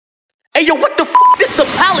Hey, yo, what the f***? This is a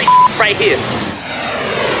palace right here.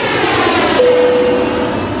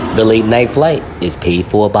 The late night flight is paid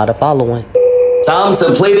for by the following. Time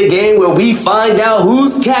to play the game where we find out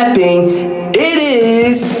who's capping. It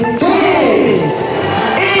is This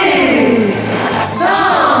Is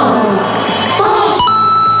Some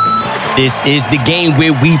Bullshit. This is the game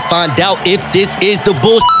where we find out if this is the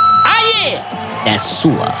bullshit. Ah, yeah! That's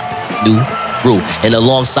Sua New Brew. And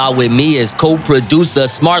alongside with me is co-producer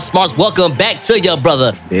Smarts. Welcome back to your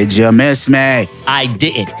brother. Did you miss me? I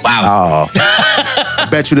didn't. Wow. Oh. I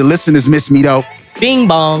bet you the listeners miss me, though. Bing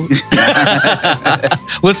bong.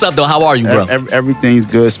 What's up, though? How are you, bro? Everything's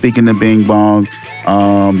good. Speaking of Bing Bong,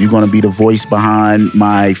 you're going to be the voice behind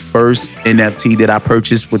my first NFT that I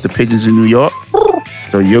purchased with the pigeons in New York.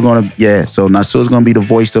 So you're going to, so Nasu's going to be the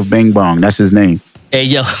voice of Bing Bong. That's his name. Hey,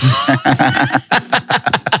 yo.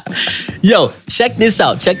 Yo, check this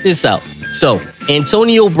out. So,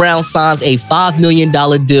 Antonio Brown signs a $5 million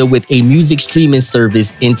deal with a music streaming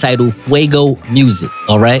service entitled Fuego Music,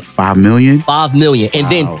 all right? $5 million? $5 million.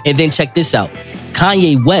 Wow. And then check this out.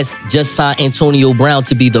 Kanye West just signed Antonio Brown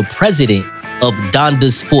to be the president of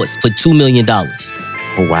Donda Sports for $2 million.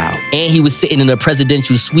 Oh, wow. And he was sitting in a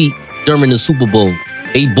presidential suite during the Super Bowl.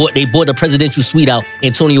 They bought the presidential suite out.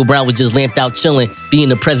 Antonio Brown was just lamped out chilling, being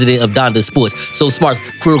the president of Donda Sports. So, Smarts,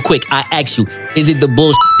 real quick, I ask you, is it the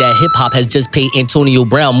bullshit that hip-hop has just paid Antonio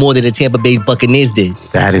Brown more than the Tampa Bay Buccaneers did?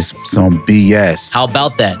 That is some BS. How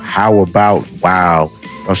about that? Wow.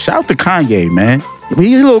 Well, shout to Kanye, man.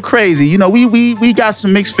 He's a little crazy. You know, we got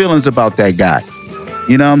some mixed feelings about that guy.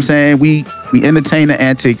 You know what I'm saying? We entertain the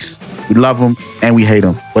antics, we love him, and we hate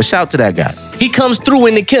him. But shout to that guy. He comes through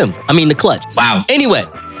in the clutch. Wow. Anyway,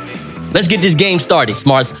 let's get this game started,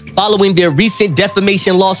 Smarts. Following their recent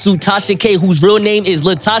defamation lawsuit, Tasha K, whose real name is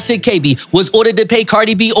Latasha KB, was ordered to pay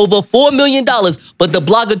Cardi B over $4 million, but the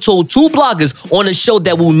blogger told two bloggers on a show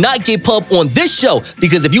that will not get pub on this show,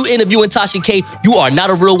 because if you interviewing Tasha K, you are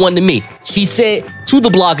not a real one to me. She said to the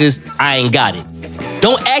bloggers, I ain't got it.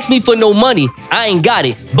 Don't ask me for no money, I ain't got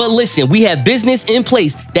it. But listen, we have business in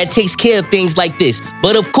place that takes care of things like this.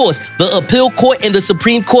 But of course, the appeal court and the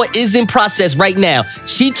Supreme Court is in process right now.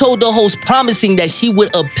 She told the host, promising that she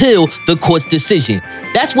would appeal the court's decision.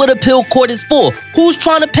 That's what appeal court is for. Who's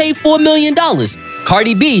trying to pay $4 million?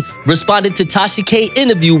 Cardi B responded to Tasha K's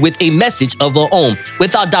interview with a message of her own.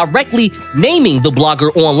 Without directly naming the blogger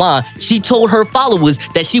online, she told her followers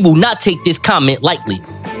that she will not take this comment lightly.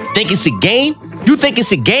 Think it's a game? You think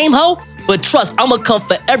it's a game, ho? But trust, I'ma come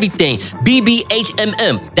for everything.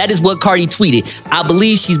 BBHMM. That is what Cardi tweeted. I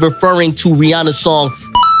believe she's referring to Rihanna's song,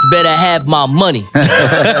 Better Have My Money.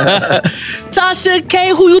 Tasha K,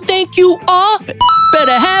 who you think you are?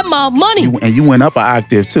 Better have my money. And you went up an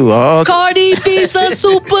octave, too. Oh. Cardi B's a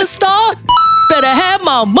superstar. Better have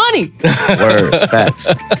my money. Word, facts.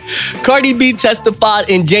 Cardi B testified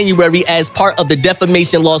in January as part of the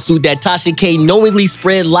defamation lawsuit that Tasha K knowingly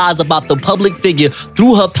spread lies about the public figure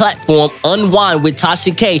through her platform Unwind with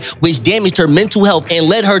Tasha K, which damaged her mental health and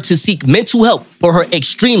led her to seek mental help for her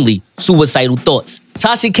extremely suicidal thoughts.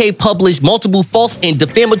 Tasha K published multiple false and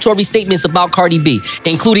defamatory statements about Cardi B,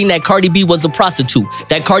 including that Cardi B was a prostitute,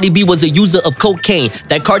 that Cardi B was a user of cocaine,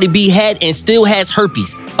 that Cardi B had and still has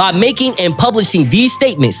herpes. By making and publishing these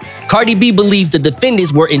statements, Cardi B believes the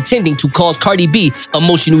defendants were intending to cause Cardi B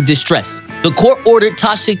emotional distress. The court ordered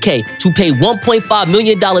Tasha K to pay $1.5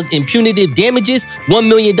 million in punitive damages, $1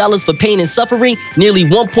 million for pain and suffering, nearly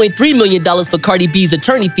 $1.3 million for Cardi B's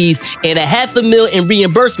attorney fees, and $500,000 in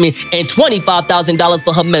reimbursement and $25,000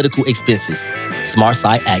 for her medical expenses. Smarts,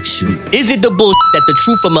 I ask you, is it the bullshit that the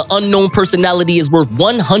truth from an unknown personality is worth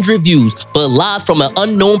 100 views, but lies from an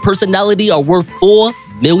unknown personality are worth $4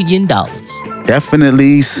 million?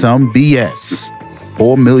 Definitely some BS.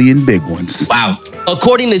 4 million big ones. Wow.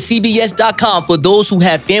 According to CBS.com, for those who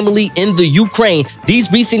have family in the Ukraine, these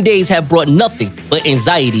recent days have brought nothing but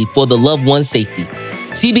anxiety for the loved one's safety.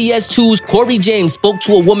 CBS 2's Corey James spoke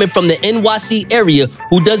to a woman from the NYC area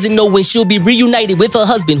who doesn't know when she'll be reunited with her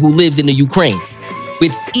husband who lives in the Ukraine.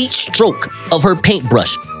 With each stroke of her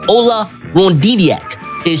paintbrush, Ola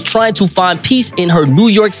Rondidiak is trying to find peace in her New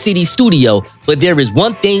York City studio, but there is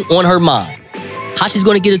one thing on her mind. How she's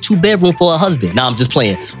gonna get a 2-bedroom for her husband. Nah, I'm just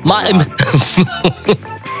playing. My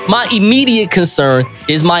immediate concern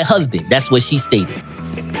is my husband. That's what she stated.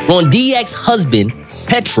 Rondiak's husband,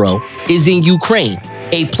 Petro, is in Ukraine,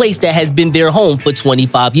 a place that has been their home for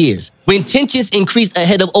 25 years. When tensions increased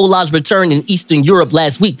ahead of Ola's return in Eastern Europe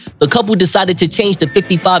last week, the couple decided to change the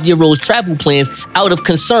 55-year-old's travel plans out of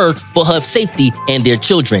concern for her safety and their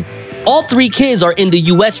children. All 3 kids are in the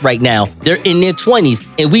US right now. They're in their 20s,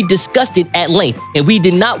 and we discussed it at length, and we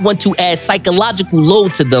did not want to add psychological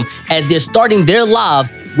load to them as they're starting their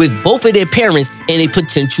lives with both of their parents in a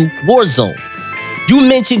potential war zone. You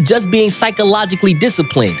mentioned just being psychologically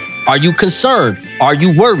disciplined. Are you concerned? Are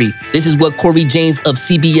you worried? This is what Corey James of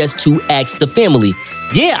CBS 2 asked the family.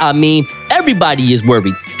 Yeah, I mean, everybody is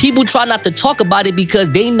worried. People try not to talk about it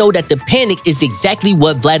because they know that the panic is exactly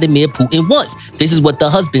what Vladimir Putin wants. This is what the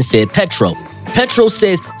husband said, Petro. Petro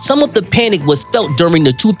says some of the panic was felt during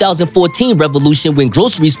the 2014 revolution when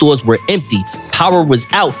grocery stores were empty, power was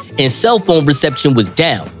out, and cell phone reception was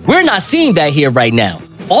down. We're not seeing that here right now.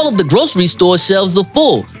 All of the grocery store shelves are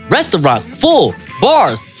full, restaurants full,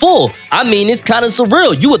 bars full. I mean, it's kind of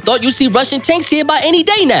surreal. You would thought you'd see Russian tanks here by any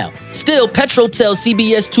day now. Still, Petro tells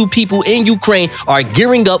CBS 2 people in Ukraine are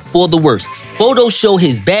gearing up for the worst. Photos show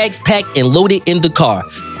his bags packed and loaded in the car.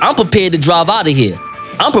 I'm prepared to drive out of here.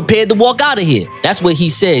 I'm prepared to walk out of here. That's what he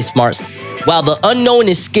said, Smarts. While the unknown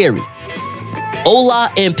is scary, Ola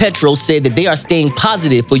and Petro said that they are staying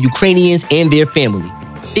positive for Ukrainians and their family.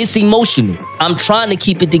 It's emotional. I'm trying to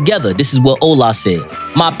keep it together. This is what Ola said.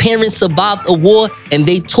 My parents survived a war and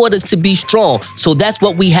they taught us to be strong. So that's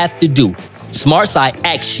what we have to do. Smarts, I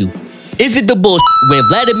ask you, is it the bullshit when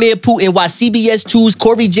Vladimir Putin watched CBS 2's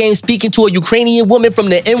Corey James speaking to a Ukrainian woman from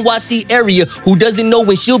the NYC area who doesn't know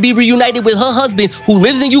when she'll be reunited with her husband who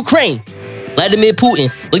lives in Ukraine? Vladimir Putin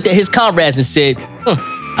looked at his comrades and said, I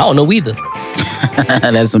don't know either.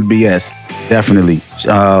 That's some BS. Definitely.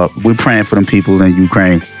 We're praying for them people in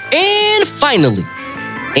Ukraine. And finally,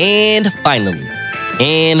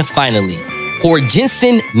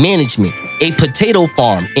 Horgensen Management, a potato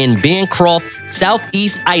farm in Bancroft,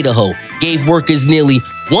 southeast Idaho, gave workers nearly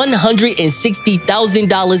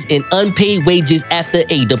 $160,000 in unpaid wages after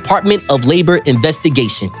a Department of Labor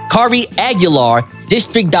investigation. Kari Aguilar,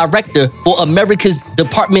 District Director for America's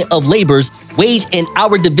Department of Labor's Wage and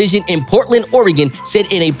Hour Division in Portland, Oregon, said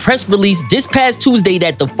in a press release this past Tuesday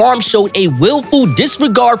that the farm showed a willful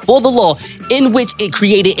disregard for the law in which it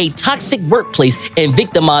created a toxic workplace and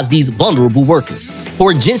victimized these vulnerable workers.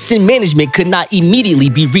 Horgensen Management could not immediately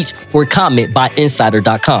be reached for comment by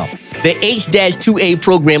Insider.com. The H-2A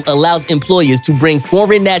program allows employers to bring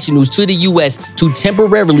foreign nationals to the U.S. to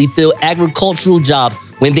temporarily fill agricultural jobs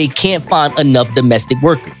when they can't find enough domestic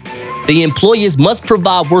workers. The employers must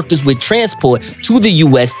provide workers with transport to the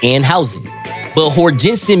U.S. and housing. But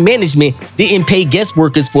Horgensen Management didn't pay guest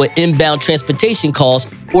workers for inbound transportation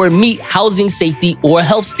costs or meet housing safety or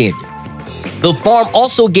health standards. The farm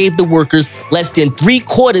also gave the workers less than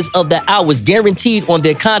 3/4 of the hours guaranteed on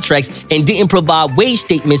their contracts and didn't provide wage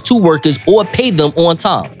statements to workers or pay them on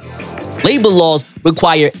time. Labor laws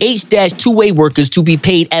require H-2A workers to be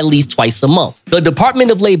paid at least twice a month. The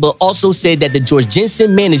Department of Labor also said that the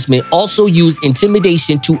Horgensen Management also used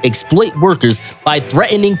intimidation to exploit workers by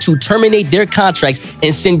threatening to terminate their contracts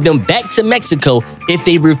and send them back to Mexico if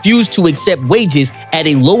they refuse to accept wages at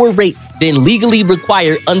a lower rate than legally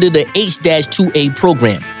required under the H-2A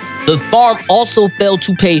program. The farm also failed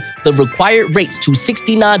to pay the required rates to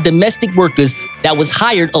 69 domestic workers that was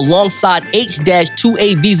hired alongside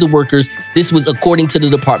H-2A visa workers. This was according to the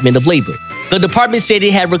Department of Labor. The department said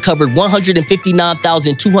it had recovered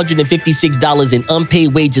 $159,256 in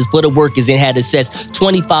unpaid wages for the workers and had assessed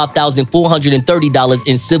 $25,430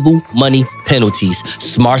 in civil money penalties.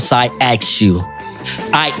 Smarts, I ask you.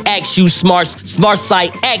 I ask you, Smarts. Smarts,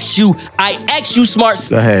 I ask you. I ask you, Smarts.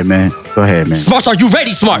 Go ahead, man. Smarts, are you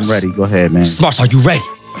ready, Smarts? I'm ready. Go ahead, man. Smarts, are you ready?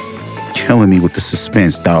 Killing me with the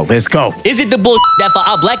suspense, dog. Let's go. Is it the bullshit that for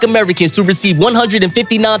our Black Americans to receive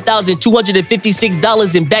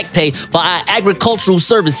 $159,256 in back pay for our agricultural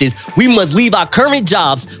services, we must leave our current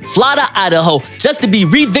jobs, fly to Idaho, just to be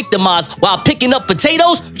re-victimized while picking up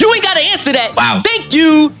potatoes? You ain't got to answer that. Wow. Thank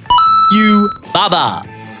you. You. Bye-bye.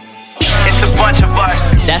 It's a bunch of us.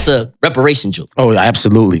 That's a reparation joke. Oh,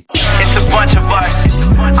 absolutely. It's a bunch of us.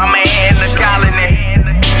 I'm in the colony.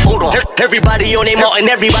 Hold on. Everybody on their mountain,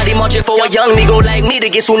 everybody marching for a young nigga like me to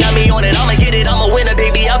get tsunami on it. I'ma get it, I'ma win it,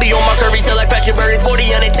 baby. I'll be on my curry till I crash and burn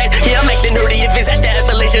 40 on it. Yeah, I'm acting nerdy if it's at the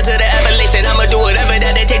Appalachian to the Appalachian. I'ma do whatever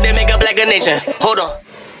that they take to make a black a nation. Hold on.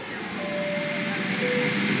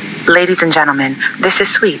 Ladies and gentlemen, this is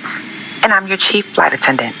Swizz, and I'm your chief flight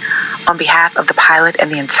attendant. On behalf of the pilot and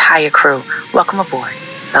the entire crew, welcome aboard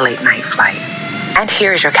the late night flight. And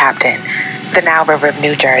here is your captain, the Nile River of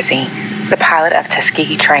New Jersey, the pilot of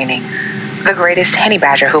Tuskegee Training, the greatest honey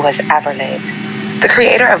badger who has ever lived, the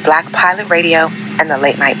creator of Black Pilot Radio and the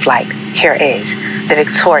Late Night Flight. Here is the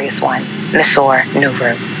victorious one, Nasor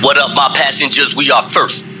Nuru. What up, my passengers? We are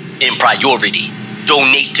first in priority.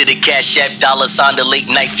 Donate to the Cash App $ the late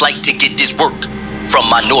night flight to get this work from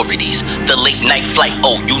minorities. The late night flight.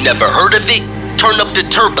 Oh, you never heard of it? Turn up the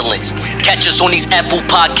turbulence. Catch us on these Apple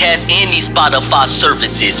Podcasts and these Spotify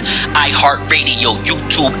services. iHeartRadio,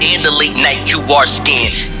 YouTube, and the late night QR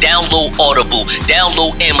scan. Download Audible,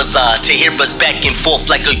 download Amazon to hear us back and forth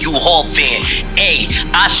like a U-Haul van. Hey,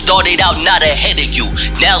 I started out not ahead of you.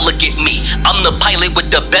 Now look at me. I'm the pilot with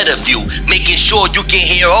the better view. Making sure you can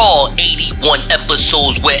hear all 81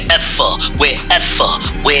 episodes wherever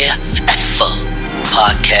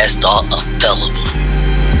podcasts are available.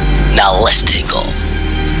 Now let's take off.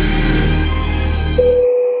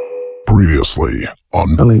 Previously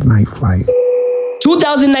on The Late Night Flight.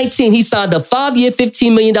 2019, he signed a 5-year,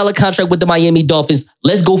 $15 million contract with the Miami Dolphins.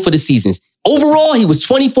 Let's go for the seasons. Overall, he was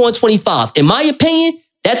 24-25. In my opinion,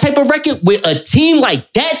 that type of record with a team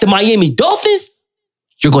like that, the Miami Dolphins,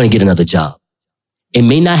 you're going to get another job. It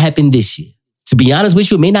may not happen this year. To be honest with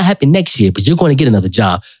you, it may not happen next year, but you're going to get another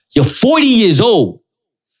job. You're 40 years old.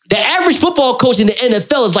 The average football coach in the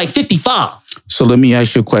NFL is like 55. So let me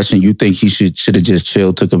ask you a question. You think he should have just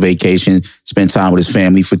chilled, took a vacation, spent time with his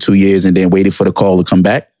family for 2 years, and then waited for the call to come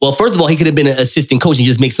back? Well, first of all, he could have been an assistant coach and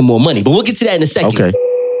just make some more money. But we'll get to that in a second. Okay.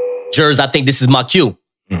 Jers, I think this is my cue.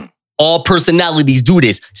 All personalities do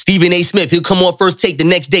this. Stephen A. Smith, he'll come on First Take the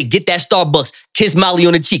next day, get that Starbucks, kiss Molly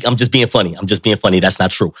on the cheek. I'm just being funny. That's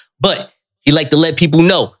not true. But he like to let people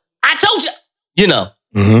know, I told you. You know,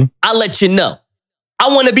 I let you know. I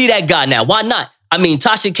want to be that guy now. Why not? I mean,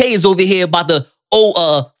 Tasha K is over here about to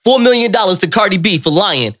owe $4 million to Cardi B for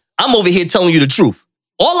lying. I'm over here telling you the truth.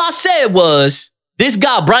 All I said was, this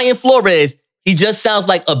guy, Brian Flores, he just sounds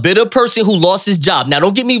like a bitter person who lost his job. Now,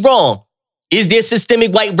 don't get me wrong. Is there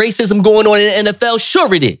systemic white racism going on in the NFL?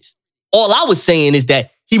 Sure it is. All I was saying is that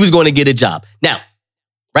he was going to get a job. Now,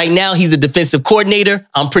 right now, he's the defensive coordinator.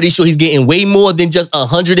 I'm pretty sure he's getting way more than just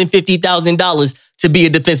 $150,000 to be a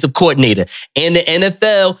defensive coordinator. And the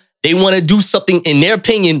NFL, they want to do something, in their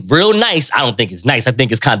opinion, real nice. I don't think it's nice. I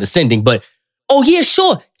think it's condescending. But, oh yeah,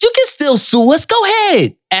 sure. You can still sue us. Go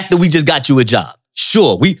ahead. After we just got you a job.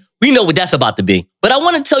 Sure, we know what that's about to be. But I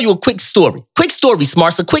want to tell you a quick story. Quick story,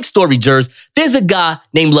 Smarts. A quick story, Jers. There's a guy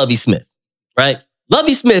named Lovie Smith, right?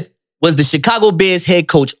 Lovie Smith was the Chicago Bears head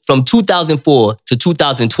coach from 2004 to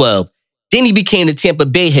 2012. Then he became the Tampa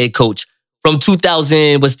Bay head coach from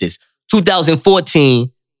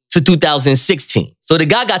 2014 to 2016. So the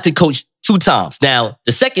guy got to coach 2 times. Now,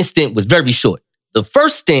 the second stint was very short. The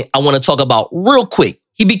first stint I want to talk about real quick.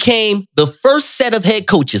 He became the first set of head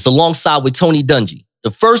coaches alongside with Tony Dungy,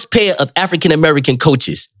 the first pair of African-American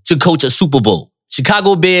coaches to coach a Super Bowl.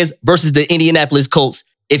 Chicago Bears versus the Indianapolis Colts.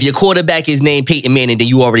 If your quarterback is named Peyton Manning, then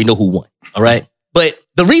you already know who won, all right? But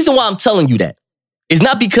the reason why I'm telling you that is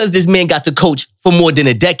not because this man got to coach for more than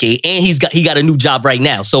a decade and he got a new job right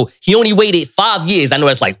now. So he only waited 5 years. I know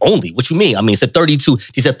that's like only. What you mean? I mean, it's a 32.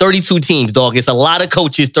 He said 32 teams, dog. It's a lot of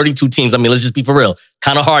coaches, 32 teams. I mean, let's just be for real.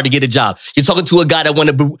 Kind of hard to get a job. You're talking to a guy that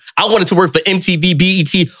I wanted to work for MTV,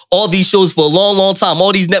 BET, all these shows for a long, long time,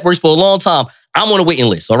 all these networks for a long time. I'm on a waiting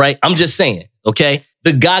list, all right? I'm just saying, okay?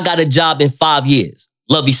 The guy got a job in 5 years.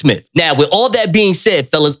 Lovie Smith. Now, with all that being said,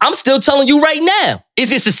 fellas, I'm still telling you right now, is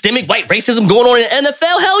there systemic white racism going on in the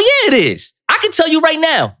NFL? Hell yeah, it is. I can tell you right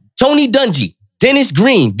now, Tony Dungy, Dennis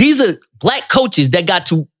Green, these are black coaches that got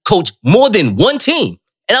to coach more than one team.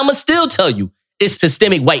 And I'm going to still tell you, it's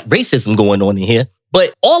systemic white racism going on in here.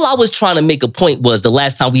 But all I was trying to make a point was the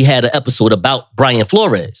last time we had an episode about Brian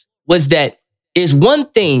Flores was that it's one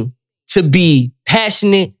thing to be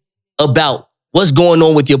passionate about what's going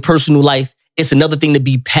on with your personal life. It's another thing to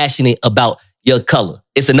be passionate about your color.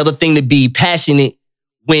 It's another thing to be passionate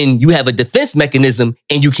when you have a defense mechanism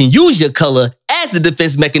and you can use your color as the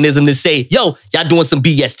defense mechanism to say, yo, y'all doing some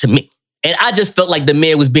BS to me. And I just felt like the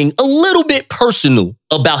man was being a little bit personal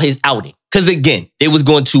about his outing. Because again, they was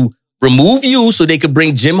going to remove you so they could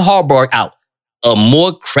bring Jim Harbaugh out, a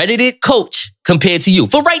more credited coach compared to you.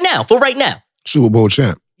 For right now. Super Bowl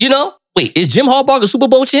champ. You know? Wait, is Jim Harbaugh a Super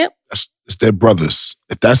Bowl champ? It's their brothers.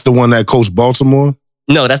 If that's the one that coached Baltimore.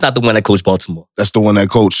 No, that's not the one that coached Baltimore. That's the one that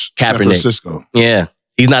coached San Francisco. Yeah.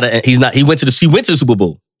 He went to the Super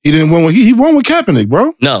Bowl. He didn't win. He won with Kaepernick,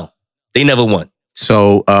 bro. No, they never won.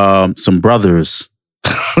 So some brothers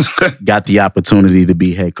got the opportunity to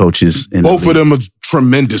be head coaches. Both of them are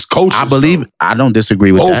tremendous coaches. I believe. I don't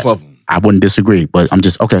disagree with that. Both of them. I wouldn't disagree, but I'm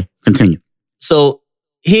just okay. Continue. So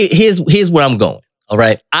here's where I'm going. All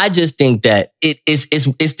right. I just think that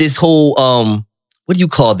it's this whole what do you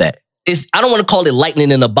call that? I don't want to call it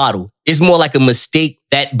lightning in a bottle. It's more like a mistake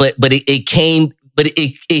that, but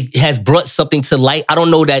it has brought something to light. I don't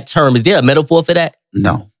know that term. Is there a metaphor for that?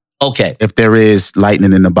 No. Okay. If there is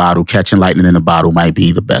lightning in the bottle, catching lightning in the bottle might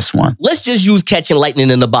be the best one. Let's just use catching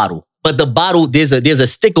lightning in the bottle. But the bottle, there's a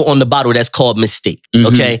sticker on the bottle that's called mistake.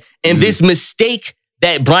 Okay? And this mistake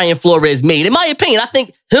that Brian Flores made, in my opinion, I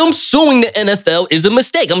think him suing the NFL is a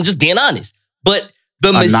mistake. I'm just being honest. But the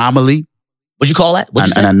anomaly? What'd you call that?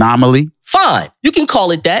 An anomaly? Fine. You can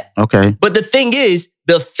call it that. Okay. But the thing is,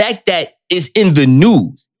 the fact that it's in the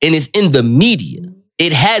news and it's in the media,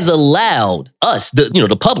 it has allowed us,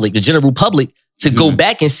 the public, the general public, to go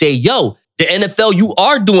back and say, yo, the NFL, you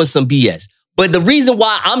are doing some BS. But the reason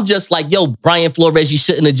why I'm just like, yo, Brian Flores, you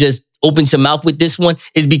shouldn't have just opened your mouth with this one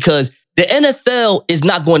is because the NFL is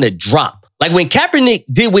not going to drop. Like when Kaepernick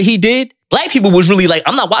did what he did, black people was really like,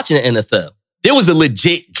 I'm not watching the NFL. There was a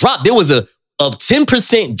legit drop. There was a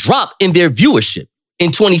 10% drop in their viewership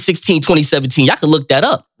in 2016, 2017. Y'all can look that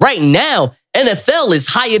up. Right now, NFL is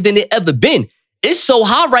higher than it ever been. It's so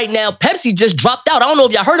high right now, Pepsi just dropped out. I don't know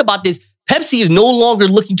if y'all heard about this. Pepsi is no longer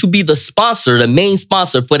looking to be the main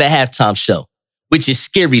sponsor for the halftime show, which is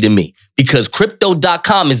scary to me because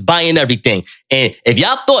Crypto.com is buying everything. And if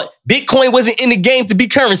y'all thought Bitcoin wasn't in the game to be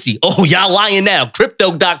currency, oh, y'all lying now.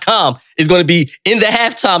 Crypto.com is going to be in the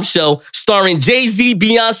halftime show starring Jay-Z,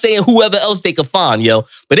 Beyonce, and whoever else they could find, yo.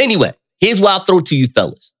 But anyway, here's what I'll throw to you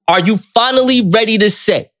fellas. Are you finally ready to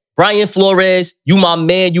say, Brian Flores, you my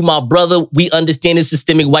man, you my brother, we understand the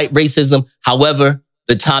systemic white racism. However,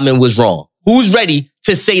 the timing was wrong. Who's ready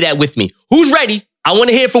to say that with me? Who's ready? I want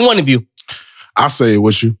to hear from one of you. I'll say it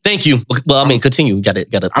with you. Thank you. Well, I mean, continue. Got it.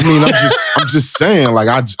 I mean, I'm just saying, like,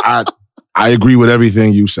 I agree with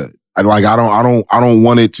everything you said. I don't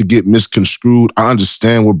want it to get misconstrued. I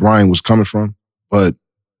understand where Brian was coming from, but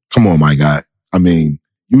come on, my guy. I mean,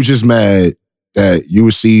 you just mad that you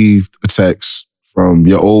received a text from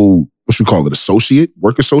your old, what you call it,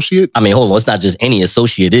 work associate? I mean, hold on. It's not just any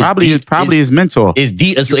associate. It's probably his mentor. It's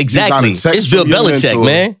exactly. It's Bill Belichick,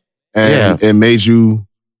 man. And it made you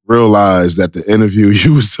realize that the interview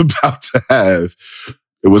you was about to have,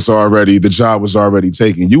 the job was already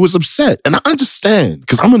taken. You was upset. And I understand,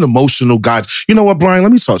 because I'm an emotional guy. You know what, Brian?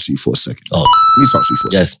 Let me talk to you for a second. Oh. Let me talk to you for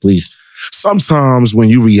a second. Yes, please. Sometimes when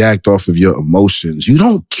you react off of your emotions, you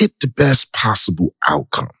don't get the best possible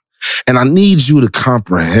outcome. And I need you to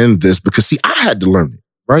comprehend this because, see, I had to learn it,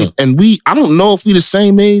 right? And I don't know if we the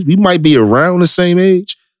same age. We might be around the same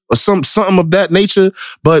age or something of that nature.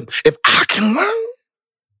 But if I can learn,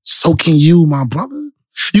 so can you, my brother.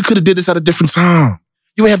 You could have did this at a different time.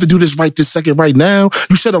 You ain't have to do this right this second, right now.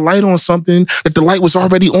 You shed a light on something that the light was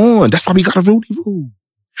already on. That's why we got a Rooney rule.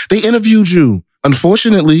 They interviewed you.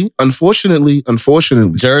 Unfortunately.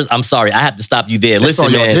 Jers, I'm sorry. I have to stop you there. That's Listen,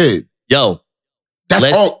 all y'all man. did. Yo.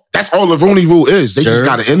 That's all the Rooney rule is. They just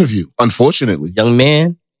got to interview. Unfortunately. Young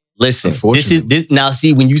man, listen. This now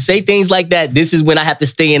see, when you say things like that, this is when I have to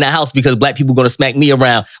stay in the house because black people are gonna smack me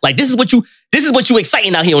around. Like this is what you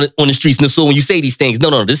exciting out here on the streets. And so when you say these things,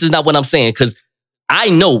 no, this is not what I'm saying. Cause I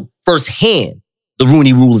know firsthand the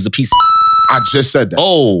Rooney rule is a piece of I just said that.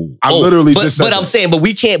 I literally just said that. But I'm saying, but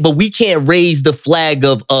we can't raise the flag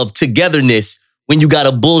of togetherness when you got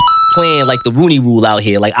a bull plan like the Rooney rule out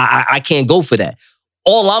here. Like I can't go for that.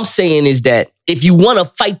 All I'm saying is that if you want to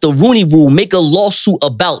fight the Rooney rule, make a lawsuit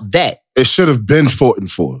about that. It should have been fought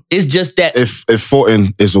for. It's just that if fought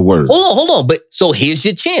is a word. Hold on. But so here's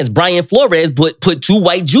your chance. Brian Flores put two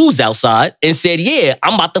white Jews outside and said, "Yeah,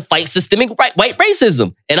 I'm about to fight systemic white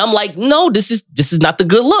racism." And I'm like, no, this is not the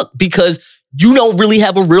good look because you don't really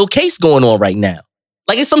have a real case going on right now.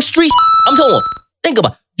 Like it's some street. I'm telling you, think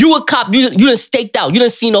about it. You a cop. You done staked out. You done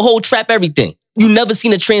seen the whole trap, everything. You never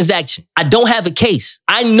seen a transaction. I don't have a case.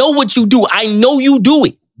 I know what you do. I know you do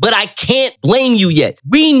it, but I can't blame you yet.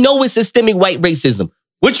 We know it's systemic white racism.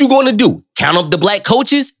 What you going to do? Count up the black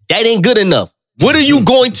coaches? That ain't good enough. What are you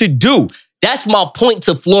going to do? That's my point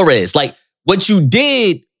to Flores. Like what you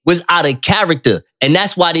did was out of character. And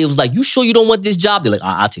that's why they was like, you sure you don't want this job? They're like,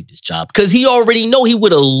 I'll take this job. Because he already know he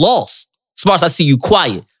would have lost. Smarts, I see you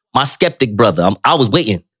quiet. My skeptic brother. I was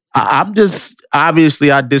waiting. I'm just,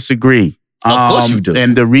 obviously I disagree. Of course you do.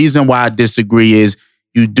 And the reason why I disagree is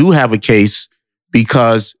you do have a case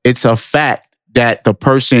because it's a fact that the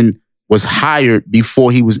person was hired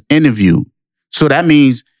before he was interviewed. So that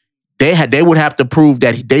means they would have to prove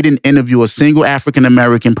that they didn't interview a single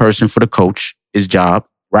African-American person for the coach, his job,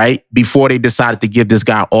 right? Before they decided to give this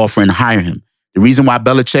guy an offer and hire him. The reason why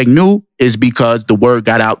Belichick knew is because the word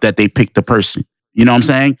got out that they picked the person. You know what I'm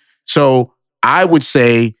saying? So I would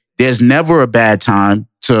say there's never a bad time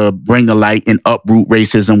to bring the light and uproot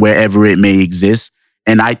racism wherever it may exist.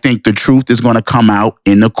 And I think the truth is going to come out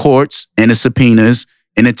in the courts, in the subpoenas,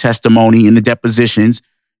 in the testimony, in the depositions.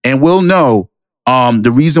 And we'll know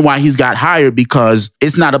The reason why he's got hired, because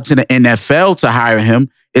it's not up to the NFL to hire him.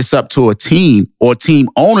 It's up to a team or team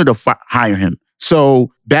owner to hire him.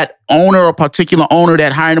 So that owner or particular owner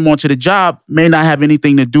that hired him onto the job may not have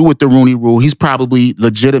anything to do with the Rooney Rule. He's probably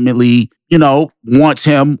legitimately, wants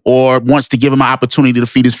him or wants to give him an opportunity to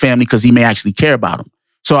feed his family because he may actually care about him.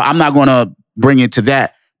 So I'm not going to bring it to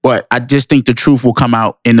that, but I just think the truth will come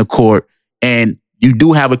out in the court. And you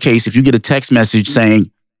do have a case if you get a text message saying,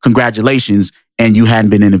 congratulations, and you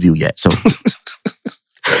hadn't been interviewed yet. So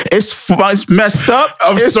it's messed up.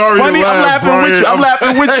 It's sorry, funny. I'm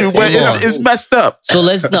laughing with you, but it's messed up. So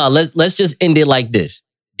let's just end it like this.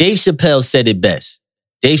 Dave Chappelle said it best.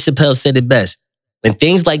 When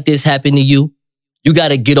things like this happen to you, you got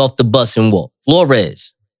to get off the bus and walk.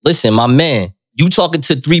 Flores, listen, my man, you talking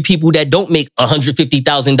to 3 people that don't make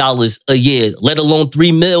 $150,000 a year, let alone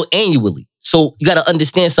 $3 million annually. So you got to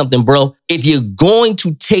understand something, bro. If you're going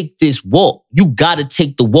to take this walk, you got to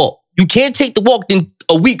take the walk. You can't take the walk, then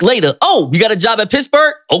a week later, oh, you got a job at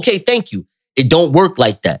Pittsburgh? Okay, thank you. It don't work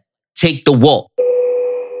like that. Take the walk.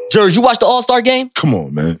 Jerz, you watched the All-Star game? Come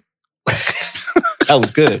on, man. That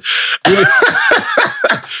was good.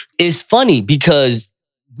 It's funny because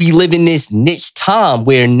we live in this niche time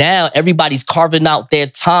where now everybody's carving out their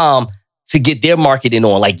time to get their marketing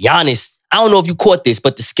on. Like Giannis, I don't know if you caught this,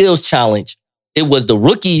 but the skills challenge, it was the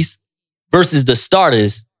rookies versus the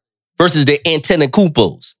starters versus the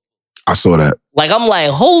Antetokounmpos. I saw that. Like, I'm like,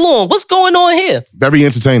 hold on, what's going on here? Very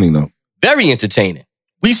entertaining, though. Very entertaining.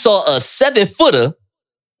 We saw a 7-footer,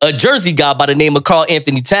 a Jersey guy by the name of Karl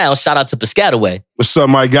Anthony Towns, shout out to Piscataway. What's up,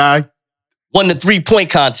 my guy? Won the 3-point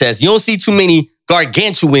contest. You don't see too many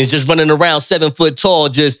gargantuans just running around 7 foot tall,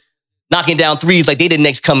 just knocking down threes like they the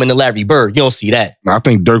next coming to Larry Bird. You don't see that. No, I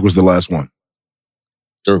think Dirk was the last one.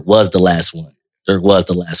 Dirk was the last one.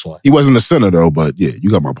 He wasn't the center, though, but yeah, you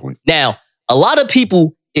got my point. Now, a lot of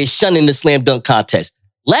people is shunning the slam dunk contest.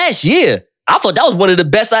 Last year, I thought that was one of the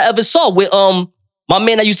best I ever saw with my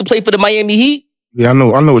man that used to play for the Miami Heat. Yeah, I know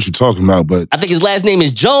what you're talking about, but I think his last name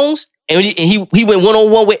is Jones, and he went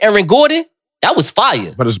one-on-one with Aaron Gordon. That was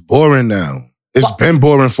fire. But it's boring now. It's been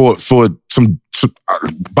boring for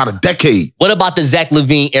about a decade. What about the Zach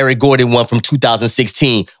LaVine, Eric Gordon one from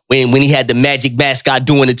 2016 when he had the Magic mascot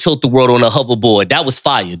doing the tilt-a-whirl on a hoverboard? That was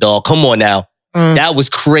fire, dog. Come on now. That was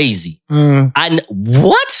crazy.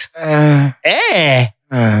 What?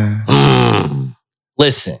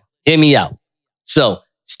 Listen, hear me out. So,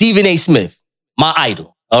 Stephen A. Smith, my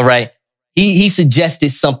idol, all right? He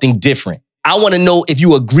suggested something different. I want to know if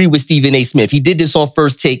you agree with Stephen A. Smith. He did this on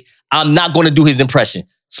First Take. I'm not going to do his impression.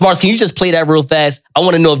 Smarts, can you just play that real fast? I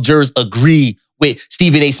want to know if Jerz agreed with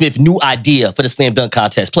Stephen A. Smith's new idea for the slam dunk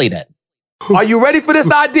contest. Play that. Are you ready for this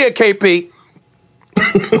idea, KP?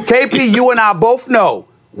 KP, you and I both know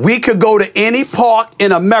we could go to any park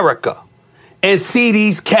in America and see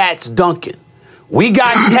these cats dunking. We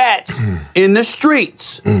got cats in the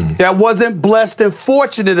streets that wasn't blessed and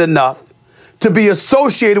fortunate enough to be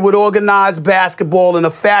associated with organized basketball in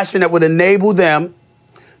a fashion that would enable them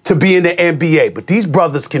to be in the NBA. But these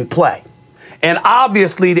brothers can play. And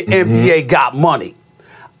obviously the NBA got money.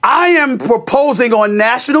 I am proposing on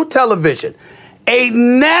national television a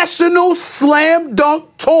national slam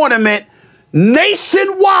dunk tournament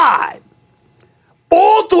nationwide,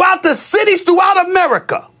 all throughout the cities throughout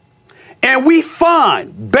America. And we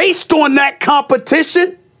find, based on that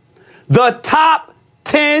competition, the top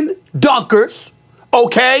 10 dunkers,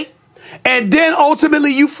 okay? And then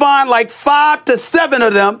ultimately you find like 5 to 7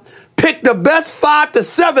 of them, pick the best 5 to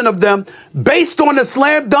 7 of them based on the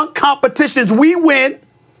slam dunk competitions we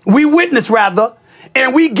witness,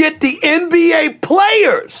 and we get the NBA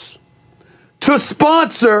players to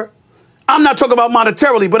sponsor. I'm not talking about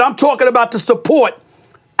monetarily, but I'm talking about the support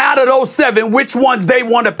out of those 7, which ones they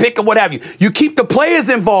want to pick or what have you. You keep the players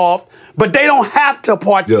involved, but they don't have to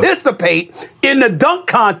participate in the dunk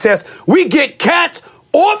contest. We get cats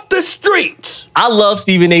off the streets. I love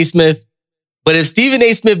Stephen A. Smith, but if Stephen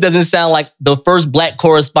A. Smith doesn't sound like the first black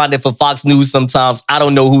correspondent for Fox News sometimes, I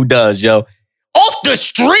don't know who does, yo. Off the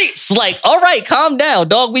streets! Like, all right, calm down,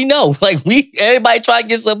 dog. We know. Like, everybody try to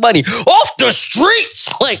get some money. Off the streets!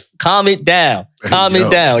 Like, calm it down. Calm it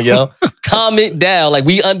down, yo. Calm it down. Like,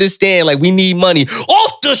 we understand. Like, we need money.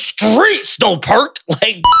 Off the streets, though, Perk.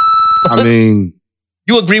 Like, I mean,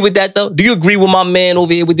 you agree with that, though? Do you agree with my man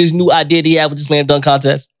over here with this new idea that he had with the slam dunk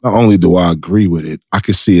contest? Not only do I agree with it, I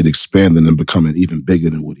can see it expanding and becoming even bigger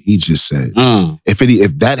than what he just said.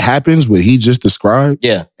 If that happens, what he just described,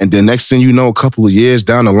 and then next thing you know, a couple of years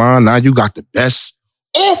down the line, now you got the best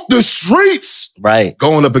off the streets Right.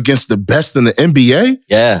 Going up against the best in the NBA?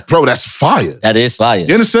 Yeah. Bro, that's fire. That is fire.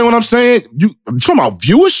 You understand what I'm saying? You talking about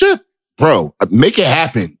viewership? Bro, make it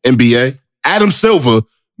happen, NBA. Adam Silver,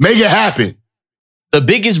 make it happen. The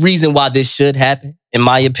biggest reason why this should happen, in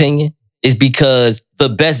my opinion, is because the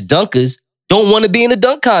best dunkers don't want to be in the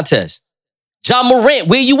dunk contest. John Morant,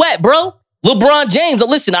 where you at, bro? LeBron James,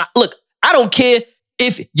 listen, I don't care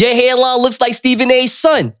if your hairline looks like Stephen A's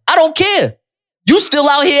son. I don't care. You still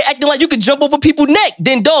out here acting like you can jump over people's neck.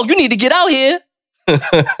 Then, dog, you need to get out here.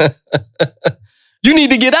 You need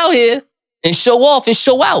to get out here and show off and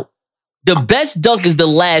show out. The best dunkers the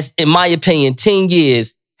last, in my opinion, 10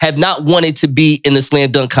 years have not wanted to be in the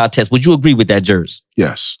slam dunk contest. Would you agree with that, Jers?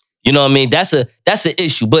 Yes. You know what I mean? That's an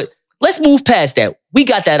issue. But let's move past that. We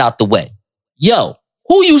got that out the way. Yo,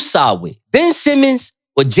 who you side with? Ben Simmons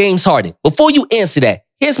or James Harden? Before you answer that,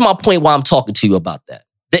 here's my point why I'm talking to you about that.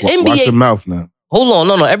 The NBA... Watch your mouth now. Hold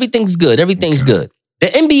on. No. Everything's good. Everything's good. The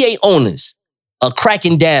NBA owners are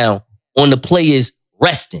cracking down on the players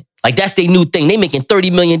resting. Like, that's their new thing. They making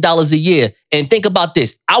 $30 million a year. And think about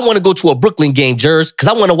this. I want to go to a Brooklyn game, Jers, because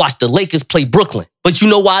I want to watch the Lakers play Brooklyn. But you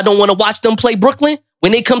know why I don't want to watch them play Brooklyn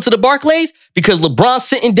when they come to the Barclays? Because LeBron's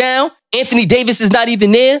sitting down. Anthony Davis is not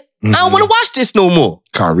even there. I don't want to watch this no more.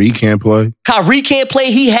 Kyrie can't play. Kyrie can't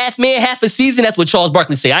play. He half man, half a season. That's what Charles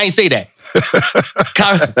Barkley say. I ain't say that.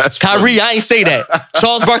 Kyrie, I ain't say that.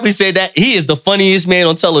 Charles Barkley said that. He is the funniest man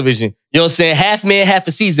on television. You know what I'm saying? Half man, half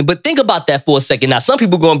a season. But think about that for a second. Now, some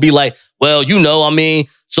people going to be like, well,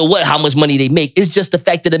 so what? How much money they make? It's just the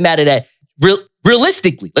fact of the matter that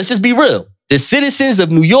realistically, let's just be real. The citizens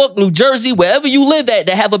of New York, New Jersey, wherever you live at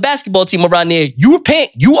that have a basketball team around there,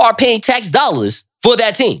 you are paying tax dollars for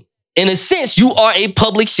that team. In a sense, you are a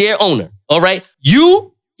public share owner. All right?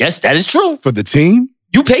 Yes, that is true. For the team?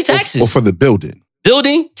 You pay taxes. Or for the building?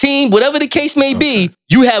 Building, team, whatever the case may be,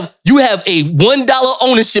 you have a $1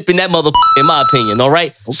 ownership in that motherfucker, in my opinion, all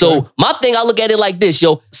right? Okay. So my thing, I look at it like this,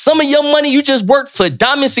 yo. Some of your money you just worked for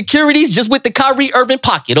Diamond Securities just with the Kyrie Irving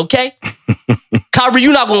pocket, okay? Kyrie,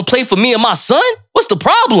 you not going to play for me and my son? What's the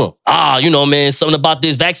problem? Man, something about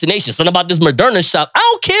this vaccination, something about this Moderna shot. I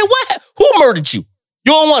don't care what. Who murdered you?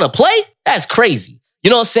 You don't want to play? That's crazy. You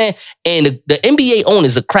know what I'm saying? And the NBA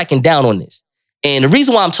owners are cracking down on this. And the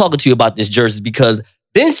reason why I'm talking to you about this, Jersey, is because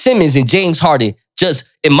Ben Simmons and James Harden just,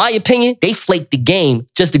 in my opinion, they flaked the game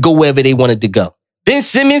just to go wherever they wanted to go. Ben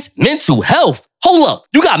Simmons, mental health. Hold up.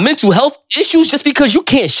 You got mental health issues just because you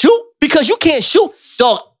can't shoot? Because you can't shoot?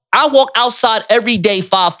 Dog, I walk outside every day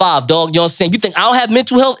 5'5", dog. You know what I'm saying? You think I don't have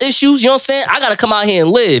mental health issues? You know what I'm saying? I got to come out here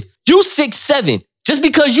and live. You 6'7". Just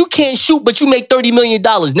because you can't shoot, but you make $30 million,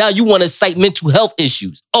 now you want to cite mental health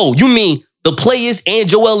issues. Oh, you mean the players and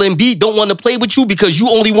Joel Embiid don't want to play with you because you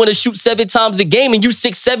only want to shoot 7 times a game and you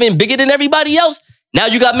 6'7", bigger than everybody else? Now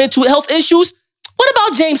you got mental health issues? What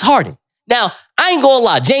about James Harden? Now, I ain't gonna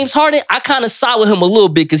lie. James Harden, I kind of side with him a little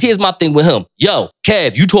bit because here's my thing with him. Yo,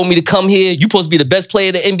 Kev, you told me to come here. You supposed to be the best player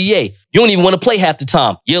in the NBA. You don't even want to play half the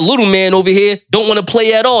time. Your little man over here don't want to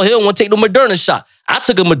play at all. He don't want to take no Moderna shot. I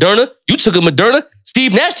took a Moderna. You took a Moderna.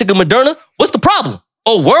 Steve Nash took a Moderna. What's the problem?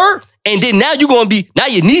 Oh, word? And then now you're going to be, now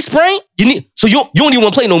your knee sprained? So you don't even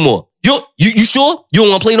want to play no more. You sure? You don't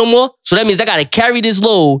want to play no more? So that means I got to carry this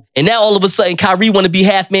load. And now all of a sudden, Kyrie want to be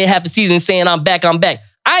half man, half a season saying I'm back.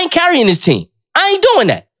 I ain't carrying this team. I ain't doing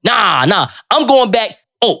that. Nah. I'm going back.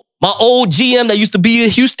 Oh, my old GM that used to be in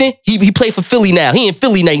Houston, he played for Philly now. He in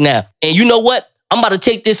Philly right now. And you know what? I'm about to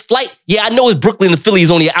take this flight. Yeah, I know it's Brooklyn to Philly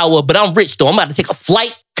is only an hour, but I'm rich though. I'm about to take a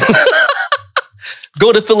flight,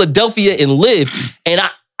 go to Philadelphia and live. And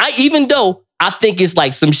I even though I think it's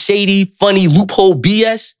like some shady, funny loophole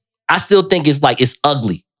BS, I still think it's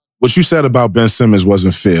ugly. What you said about Ben Simmons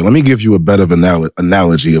wasn't fair. Let me give you a better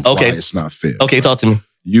analogy of why it's not fair. Okay, talk to me.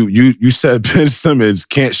 You said Ben Simmons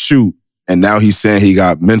can't shoot, and now he's saying he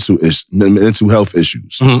got mental health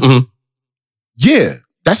issues. Mm-hmm. Yeah,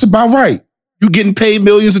 that's about right. You getting paid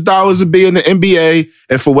millions of dollars to be in the NBA,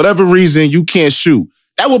 and for whatever reason, you can't shoot.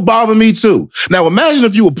 That would bother me too. Now imagine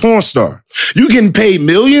if you a porn star. You getting paid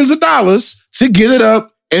millions of dollars to get it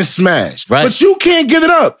up and smash. Right. But you can't give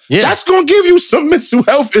it up. Yeah. That's going to give you some mental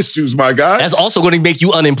health issues, my guy. That's also going to make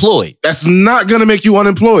you unemployed. That's not going to make you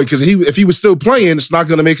unemployed because if he was still playing, it's not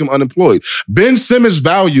going to make him unemployed. Ben Simmons'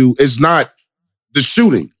 value is not the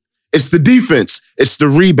shooting. It's the defense. It's the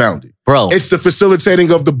rebounding. Bro. It's the facilitating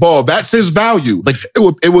of the ball. That's his value. But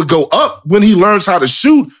it would go up when he learns how to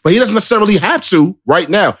shoot, but he doesn't necessarily have to right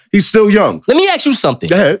now. He's still young. Let me ask you something.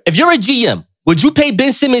 Go ahead. If you're a GM, would you pay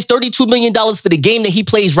Ben Simmons $32 million for the game that he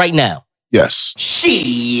plays right now? Yes.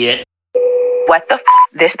 Shit. What the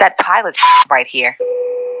This that pilot right here.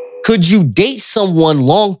 Could you date someone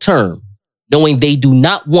long-term knowing they do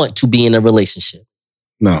not want to be in a relationship?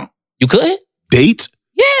 No. You couldn't? Date?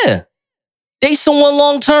 Yeah. Date someone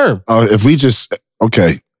long term. If we just,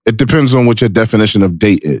 okay. It depends on what your definition of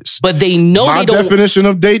date is. But they know My they don't. definition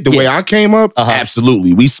of date, the way I came up,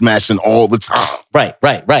 absolutely. We smashing all the time. Right.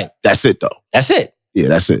 That's it, though. That's it. Yeah,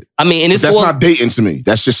 that's it. I mean, and it's that's not dating to me.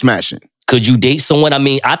 That's just smashing. Could you date someone? I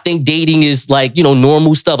mean, I think dating is like,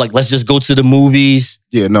 normal stuff. Like, let's just go to the movies.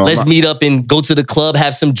 Yeah, no. Let's meet up and go to the club,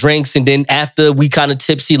 have some drinks. And then after we kind of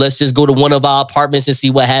tipsy, let's just go to one of our apartments and see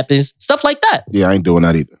what happens. Stuff like that. Yeah, I ain't doing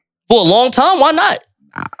that either. For a long time, why not?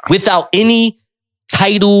 Without any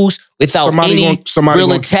titles, without any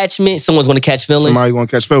real attachment, someone's going to catch feelings. Somebody going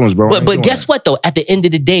to catch feelings, bro. But guess what, though? At the end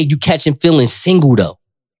of the day, you catching feelings single, though.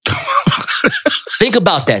 Think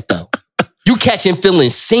about that, though. You catching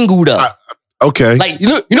feelings single, though. Okay. Like,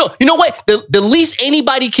 you know what? The least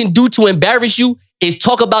anybody can do to embarrass you is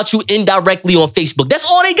talk about you indirectly on Facebook. That's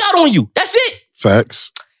all they got on you. That's it.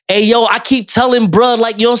 Facts. Hey, yo, I keep telling bruh,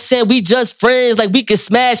 like, you know what I'm saying? We just friends, like, we can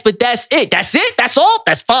smash, but that's it. That's it? That's all?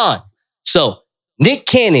 That's fine. So, Nick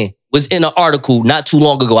Cannon was in an article not too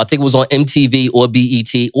long ago. I think it was on MTV or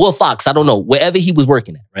BET or Fox. I don't know. Wherever he was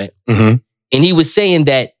working at, right? Mm-hmm. And he was saying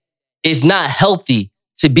that it's not healthy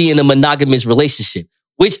to be in a monogamous relationship,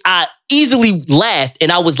 which I easily laughed.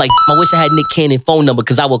 And I was like, I wish I had Nick Cannon's phone number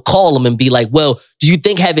because I would call him and be like, well, do you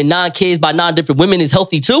think having 9 kids by 9 different women is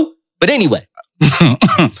healthy too? But anyway,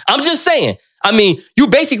 I'm just saying. I mean, you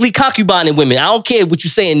basically concubining women. I don't care what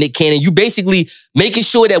you're saying, Nick Cannon. You basically making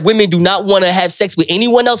sure that women do not want to have sex with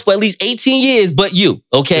anyone else for at least 18 years but you,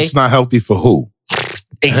 okay? It's not healthy for who?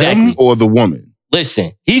 Exactly. Him or the woman?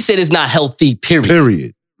 Listen, he said it's not healthy, period.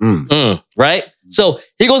 Period. Right? So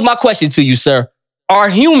here goes my question to you, sir. Are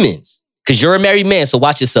humans, because you're a married man, so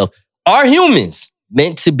watch yourself, are humans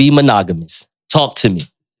meant to be monogamous? Talk to me.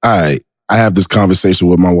 All right. I have this conversation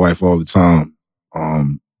with my wife all the time.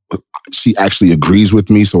 She actually agrees with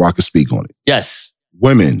me, so I can speak on it. Yes.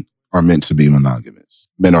 Women are meant to be monogamous.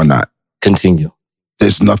 Men are not. Continue.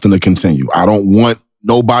 There's nothing to continue. I don't want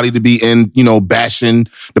nobody to be in, bashing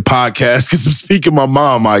the podcast because I'm speaking my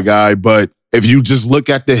mind, my guy. But if you just look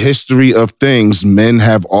at the history of things, men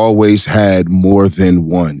have always had more than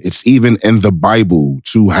one. It's even in the Bible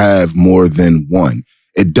to have more than one.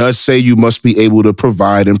 It does say you must be able to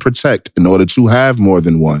provide and protect in order to have more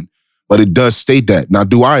than one. But it does state that. Now,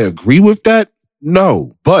 do I agree with that?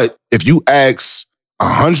 No. But if you ask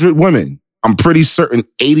 100 women, I'm pretty certain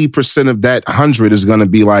 80% of that 100 is going to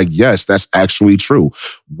be like, yes, that's actually true.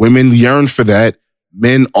 Women yearn for that.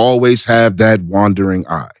 Men always have that wandering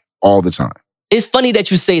eye all the time. It's funny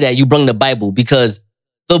that you say that. You bring the Bible because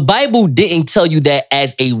the Bible didn't tell you that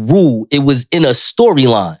as a rule. It was in a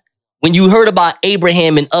storyline. When you heard about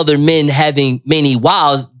Abraham and other men having many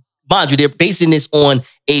wives, mind you, they're basing this on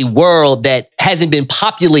a world that hasn't been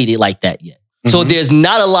populated like that yet. Mm-hmm. So there's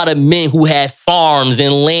not a lot of men who have farms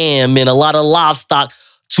and lamb and a lot of livestock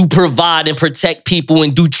to provide and protect people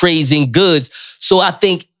and do trades and goods. So I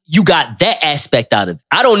think you got that aspect out of it.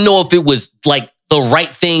 I don't know if it was like the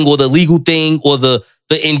right thing or the legal thing or the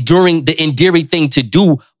endearing thing to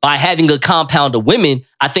do by having a compound of women.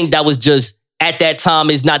 I think that was just, at that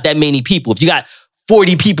time, is not that many people. If you got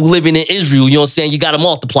 40 people living in Israel, you know what I'm saying? You got to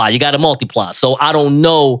multiply. So I don't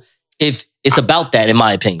know if it's about that, in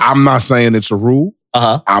my opinion. I'm not saying it's a rule.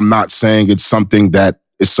 I'm not saying it's something that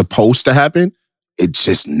is supposed to happen. It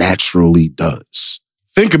just naturally does.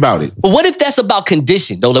 Think about it. But what if that's about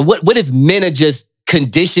condition, though? Like what if men are just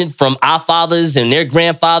conditioned from our fathers and their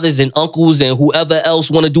grandfathers and uncles and whoever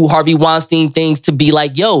else want to do Harvey Weinstein things to be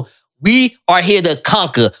like, yo, we are here to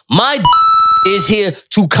conquer. My is here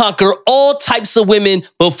to conquer all types of women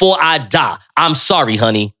before I die. I'm sorry,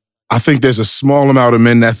 honey. I think there's a small amount of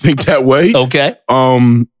men that think that way. Okay.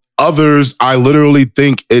 Others, I literally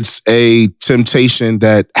think it's a temptation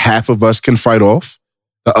that half of us can fight off,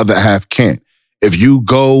 the other half can't. If you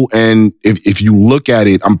go and if you look at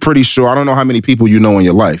it, I'm pretty sure, I don't know how many people you know in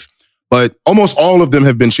your life, but almost all of them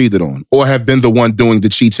have been cheated on or have been the one doing the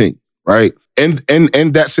cheating, right? And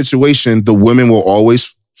in that situation, the women will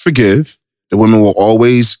always forgive. The women will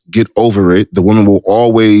always get over it. The women will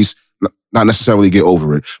always, not necessarily get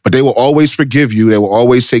over it, but they will always forgive you. They will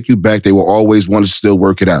always take you back. They will always want to still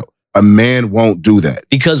work it out. A man won't do that.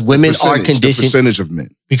 Because women are conditioned. The percentage of men.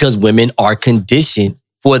 Because women are conditioned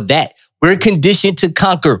for that. We're conditioned to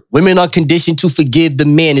conquer. Women are conditioned to forgive the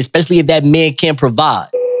man, especially if that man can't provide.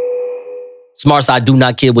 Smarts, I do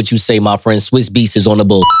not care what you say, my friend. Swizz Beast is on the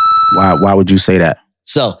bull. Why would you say that?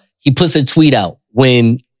 So he puts a tweet out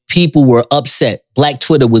when people were upset. Black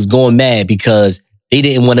Twitter was going mad because they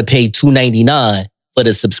didn't want to pay $2.99 for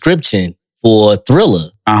the subscription for Thriller.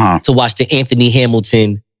 to watch the Anthony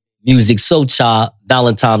Hamilton Music Socha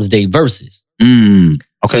Valentine's Day Verzuz.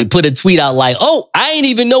 So he put a tweet out like, "Oh, I ain't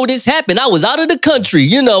even know this happened. I was out of the country.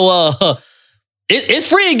 You know, it's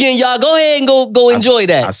free again, y'all. Go ahead and go enjoy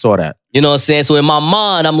that." I saw that. You know what I'm saying? So in my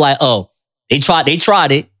mind, I'm like, oh, they tried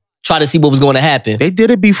it. Try to see what was going to happen. They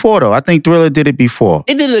did it before, though. I think Thriller did it before.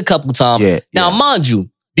 They did it a couple times. Yeah, now, mind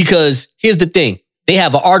you, because here's the thing. They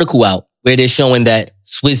have an article out where they're showing that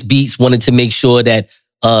Swizz Beatz wanted to make sure that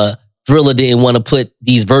Thriller didn't want to put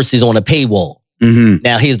these verses on a paywall.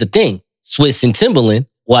 Now, here's the thing. Swizz and Timbaland,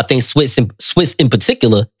 well, I think Swizz in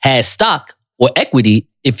particular, has stock or equity,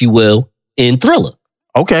 if you will, in Thriller.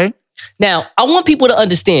 Okay. Now, I want people to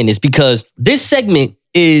understand this because this segment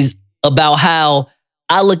is about how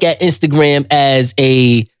I look at Instagram as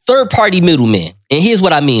a third-party middleman. And here's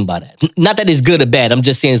what I mean by that. Not that it's good or bad. I'm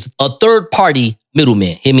just saying it's a third-party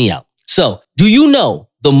middleman. Hear me out. So, do you know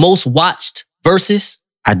the most watched verses?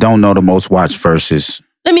 I don't know the most watched verses.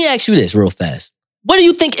 Let me ask you this real fast. What do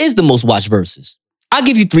you think is the most watched verses? I'll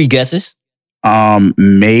give you 3 guesses.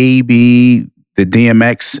 Maybe the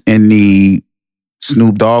DMX and the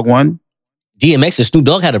Snoop Dogg one. DMX and Snoop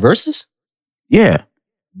Dogg had a verses? Yeah.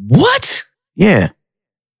 What? Yeah.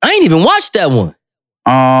 I ain't even watched that one.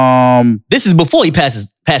 This is before he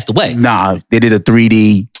passed away. Nah, they did a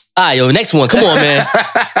 3D. All right, yo, next one. Come on, man.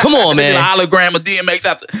 Come on, They did a man. hologram of DMX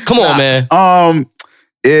after. Come on, man.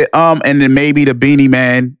 And then maybe the Beanie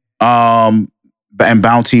Man, and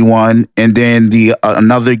Bounty one, and then the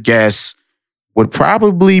another guess would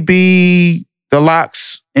probably be the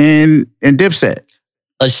Locks and Dipset.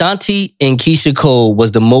 Ashanti and Keisha Cole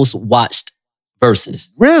was the most watched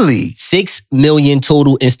verses. Really? 6 million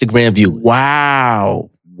total Instagram viewers. Wow.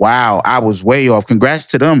 I was way off. Congrats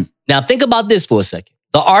to them. Now think about this for a second.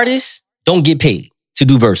 The artists don't get paid to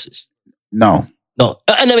do verses. No.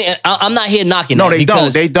 And I mean, I'm not here knocking No,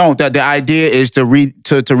 that. they don't. That the idea is to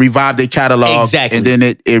revive their catalog. Exactly. And then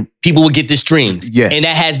it people will get the streams. Yeah. And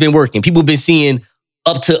that has been working. People have been seeing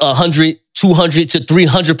up to 100, 200 to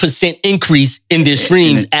 300% increase in their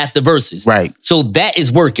streams after verses. Right. So that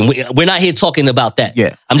is working. We're not here talking about that.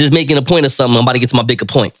 Yeah. I'm just making a point of something. I'm about to get to my bigger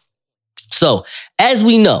point. So, as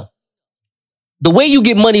we know, the way you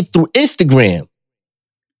get money through Instagram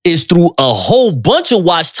is through a whole bunch of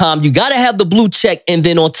watch time. You got to have the blue check. And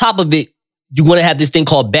then on top of it, you're going to have this thing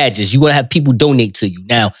called badges. You're going to have people donate to you.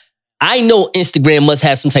 Now, I know Instagram must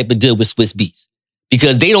have some type of deal with Swizz Beatz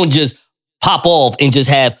because they don't just pop off and just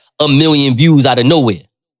have 1 million views out of nowhere.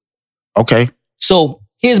 Okay. So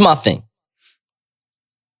here's my thing.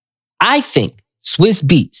 I think Swizz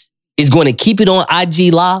Beatz is going to keep it on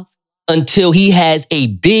IG Live until he has a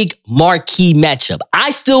big marquee matchup. I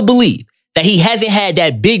still believe that he hasn't had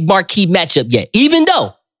that big marquee matchup yet, even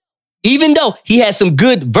though he has some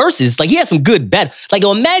good verses, like he has some good bad. Like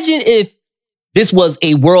imagine if this was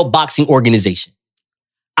a world boxing organization.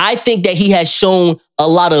 I think that he has shown a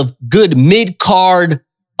lot of good mid-card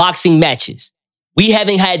boxing matches. We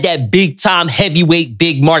haven't had that big-time heavyweight,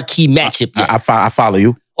 big marquee matchup yet. I follow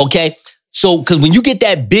you. Okay? So, because when you get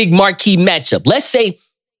that big marquee matchup, let's say,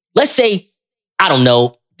 I don't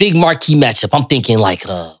know, big marquee matchup. I'm thinking like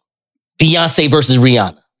Beyonce versus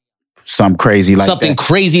Rihanna. Something crazy like Something that.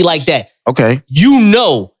 crazy like that. Okay. You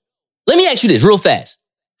know, let me ask you this real fast.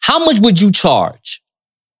 How much would you charge?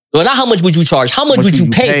 Well, not how much would you charge. How much would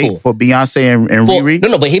you pay for Beyonce and Riri?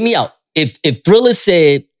 No, but hear me out. If Thriller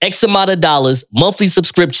said X amount of dollars, monthly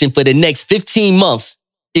subscription for the next 15 months,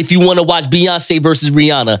 if you want to watch Beyonce versus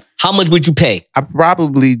Rihanna, how much would you pay? I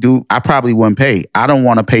probably wouldn't pay. I don't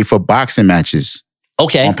want to pay for boxing matches.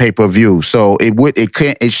 Okay. On pay-per-view. So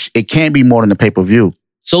it can't be more than the pay-per-view.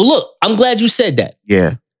 So look, I'm glad you said that.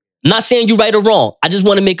 Yeah. I'm not saying you're right or wrong. I just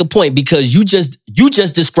want to make a point because you just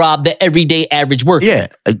described the everyday average worker. Yeah.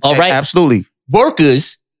 All right. Absolutely.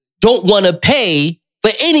 Workers don't want to pay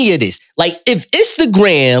for any of this. Like if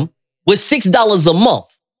Instagram was $6 a month,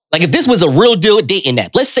 like if this was a real deal dating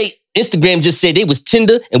app, let's say Instagram just said it was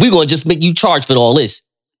Tinder and we're going to just make you charge for all this.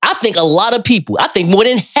 I think a lot of people, I think more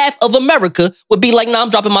than half of America would be like, nah, I'm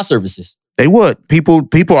dropping my services. They would. People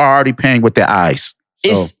are already paying with their eyes.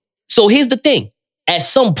 So here's the thing. At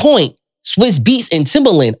some point, Swizz Beatz and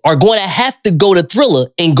Timbaland are going to have to go to Thriller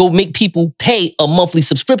and go make people pay a monthly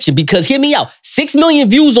subscription because hear me out. 6 million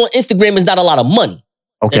views on Instagram is not a lot of money.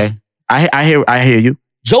 Okay. I hear you.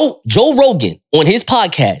 Joe Rogan on his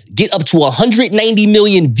podcast get up to 190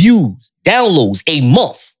 million views, downloads a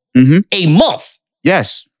month. Mm-hmm. A month.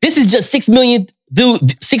 Yes. This is just 6 million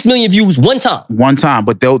views one time. One time,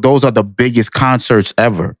 but those are the biggest concerts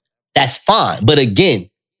ever. That's fine. But again,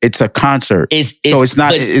 It's a concert. So it's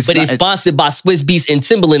not. But it's sponsored by Swizz Beatz and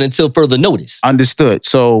Timbaland until further notice. Understood.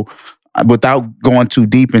 So without going too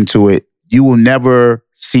deep into it, you will never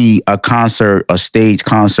see a concert, a stage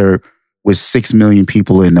concert with 6 million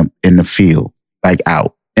people in the field, like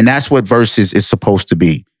out. And that's what Verzuz is supposed to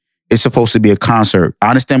be. It's supposed to be a concert. I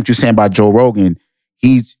understand what you're saying about Joe Rogan.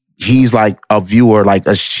 He's like a viewer, like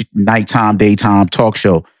a nighttime, daytime talk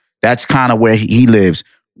show. That's kind of where he lives.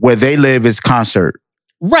 Where they live is concert.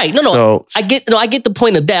 Right. No. So, I get the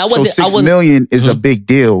point of that. So 6 million is a big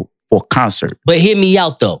deal for concert. But hear me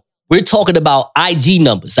out though. We're talking about IG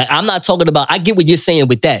numbers. Like, I'm not talking about, I get what you're saying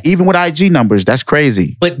with that. Even with IG numbers, that's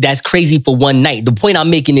crazy. But that's crazy for one night. The point I'm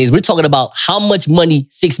making is we're talking about how much money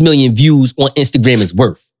 6 million views on Instagram is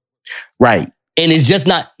worth. Right. And it's just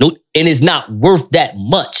not, and it's not worth that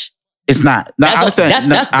much. It's not. No,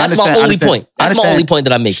 That's my only point. That's my only point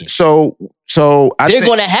that I'm making. So they're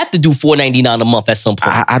going to have to do $4.99 a month at some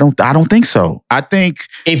point. I don't think so. I think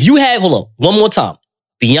if you have, hold on, one more time,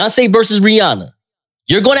 Beyonce versus Rihanna,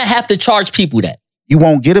 you're going to have to charge people that. You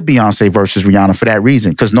won't get a Beyonce versus Rihanna for that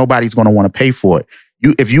reason, because nobody's going to want to pay for it.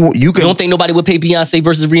 You don't think nobody would pay Beyonce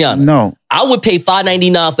versus Rihanna? No. I would pay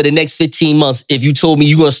 $5.99 for the next 15 months if you told me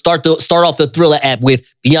you're going to start off the Thriller app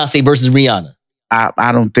with Beyonce versus Rihanna.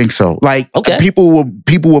 I don't think so. Like, okay. people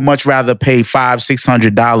would much rather pay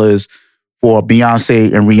 $500-$600 for a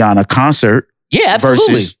Beyonce and Rihanna concert. Yeah,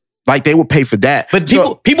 absolutely. Versus, like, they would pay for that. But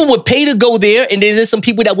people would pay to go there, and then there's some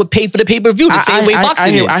people that would pay for the pay-per-view the same way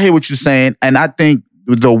boxing is. I hear what you're saying, and I think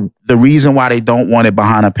the reason why they don't want it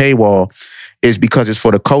behind a paywall is because it's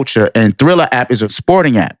for the culture, and Thriller app is a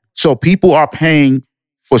sporting app. So people are paying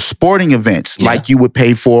for sporting events, like you would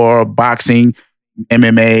pay for boxing,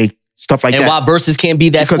 MMA, stuff like that. And why Verzuz can't be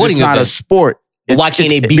that sporting event? Because it's not a sport. Why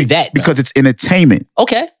can't it be that? Because it's entertainment.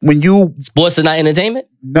 Okay. Sports are not entertainment?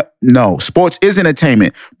 No, sports is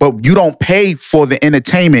entertainment, but you don't pay for the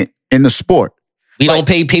entertainment in the sport. We don't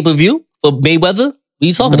pay pay-per-view for Mayweather? What are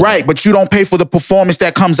you talking about? Right, but you don't pay for the performance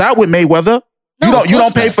that comes out with Mayweather. No, you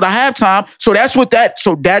don't pay for the halftime. So that's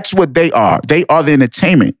what they are. They are the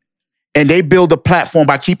entertainment. And they build a platform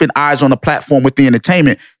by keeping eyes on the platform with the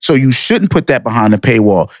entertainment. So you shouldn't put that behind the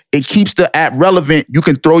paywall. It keeps the app relevant. You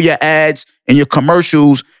can throw your ads and your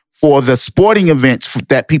commercials for the sporting events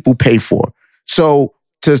that people pay for. So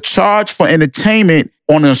to charge for entertainment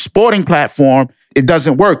on a sporting platform, it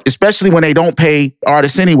doesn't work, especially when they don't pay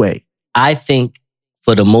artists anyway. I think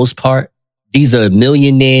for the most part, these are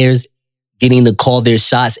millionaires getting to call their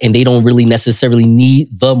shots, and they don't really necessarily need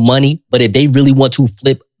the money. But if they really want to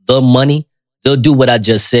flip the money, they'll do what I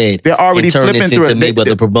just said. They're already and turn flipping this into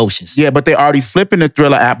Mayweather promotions. Yeah, but they're already flipping the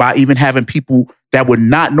Thriller app by even having people that would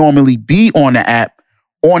not normally be on the app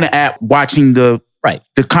watching the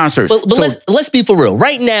concerts. But let's be for real.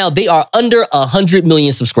 Right now, they are under 100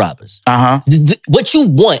 million subscribers. What you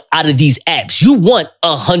want out of these apps, you want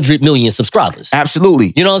 100 million subscribers.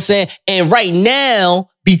 Absolutely. You know what I'm saying? And right now,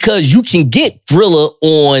 because you can get Thriller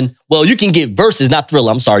on, you can get Verzuz, not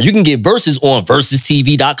Thriller, I'm sorry. You can get Verzuz on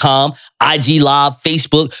VerzuzTV.com, IG Live,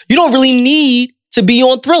 Facebook. You don't really need to be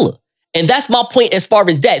on Thriller. And that's my point as far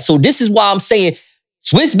as that. So this is why I'm saying,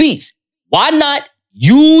 Swizz Beatz, why not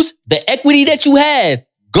use the equity that you have?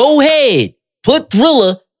 Go ahead, put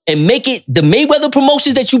Thriller and make it the Mayweather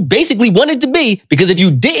promotions that you basically wanted to be. Because if you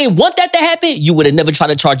didn't want that to happen, you would have never tried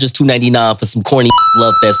to charge us $2.99 for some corny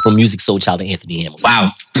love fest from Music Soul Child and Anthony Hamilton. Wow.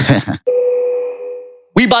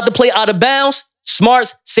 We about to play Out of Bounds.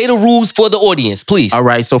 Smarts, say the rules for the audience, please. All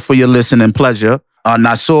right, so for your listening pleasure,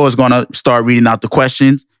 Nasor is going to start reading out the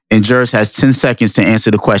questions, and Jers has 10 seconds to answer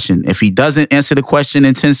the question. If he doesn't answer the question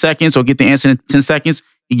in 10 seconds or get the answer in 10 seconds,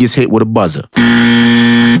 he gets hit with a buzzer.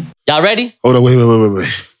 Y'all ready? Hold on, wait.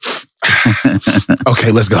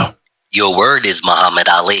 Okay, let's go. Your word is Muhammad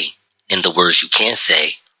Ali, and the words you can't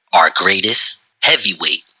say are greatest,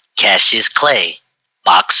 heavyweight, Cassius Clay,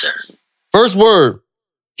 boxer. First word.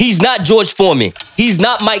 He's not George Foreman. He's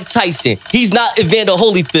not Mike Tyson. He's not Evander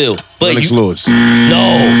Holyfield. But Lennox Lewis.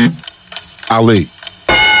 No. Ali.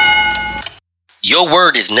 Your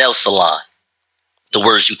word is nail salon. The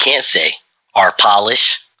words you can't say are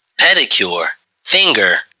polish, pedicure,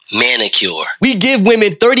 finger, manicure. We give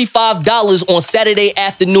women $35 on Saturday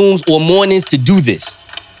afternoons or mornings to do this.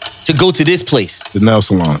 To go to this place. The nail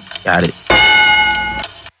salon. Got it.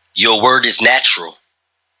 Your word is natural.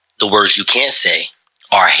 The words you can't say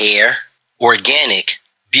are hair, organic,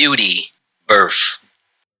 beauty, birth.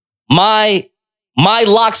 My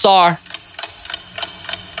locks are...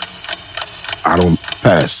 I don't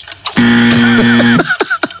pass.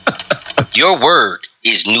 Your word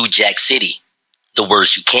is New Jack City. The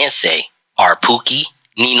words you can't say are Pookie,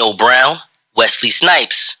 Nino Brown, Wesley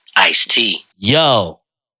Snipes, Ice-T. Yo.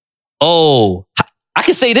 Oh. I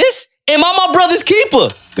can say this? Am I my brother's keeper?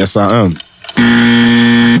 Yes, I am.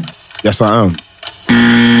 Yes, I am.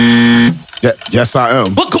 Yes, I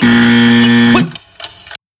am. But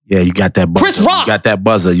Yeah, you got that buzzer. Chris Rock. You got that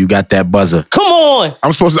buzzer. You got that buzzer. come on.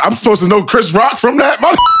 I'm supposed to know Chris Rock from that,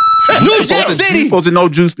 man. New Jack You're City. supposed to know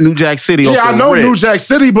New Jack City. Yeah, I know New New Jack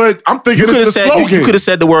City, but I'm thinking it's the slogan. You could have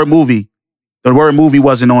said the word movie. The word movie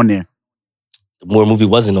wasn't on there. The more movie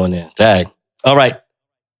wasn't on there. Dag. All right.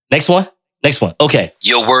 Next one. Okay.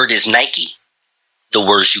 Your word is Nike. The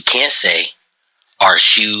words you can't say are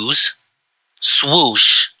shoes,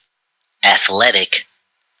 swoosh, athletic,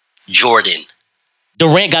 Jordan.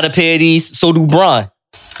 Durant got a pair of these, so do Bron.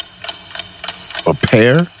 A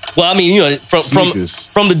pair? Well, I mean, you know,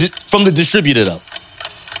 from the distributor though.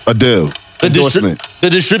 A deal. The Endorsement. The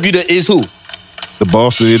distributor is who? The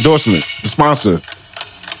boss of the endorsement. The sponsor.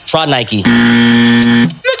 Try Nike.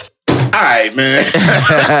 All right, man.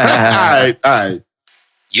 All right.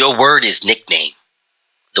 Your word is nickname.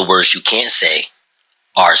 The words you can't say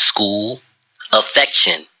are school,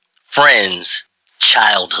 affection, friends,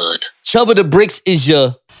 childhood. Chubba the Bricks is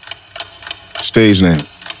your... Stage name.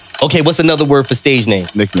 Okay, what's another word for stage name?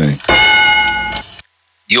 Nickname.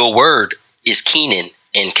 Your word is Keenan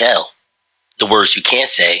and Kel. The words you can't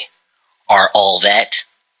say are All That,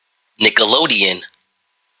 Nickelodeon,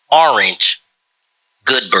 Orange,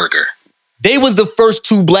 Good Burger. They was the first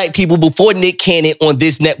two black people before Nick Cannon on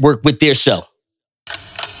this network with their show.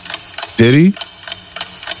 Diddy.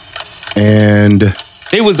 And...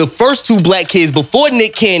 They was the first two black kids before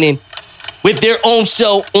Nick Cannon with their own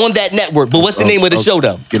show on that network. But what's the name of the show,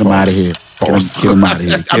 though? Get him out of here. Get him out of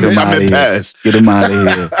here. Get him out of here. Get him out of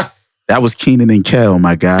here. That was Keenan and Kel,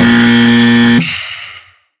 my guy.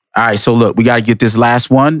 All right, so look, we got to get this last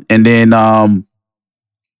one, and then yeah,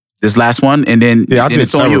 I then did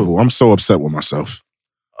it's on terrible. you. I'm so upset with myself.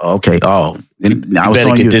 Okay. Oh, then You I was better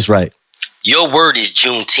on get you. this right. Your word is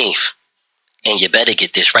Juneteenth. And you better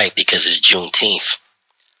get this right because it's Juneteenth.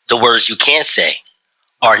 The words you can't say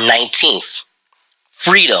are 19th,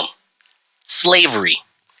 freedom, slavery,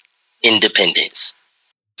 independence.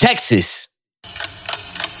 Texas.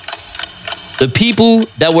 The people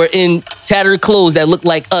that were in tattered clothes that looked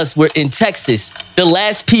like us were in Texas. The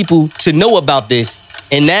last people to know about this.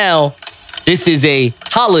 And now this is a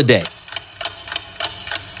holiday.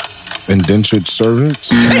 Indentured servants.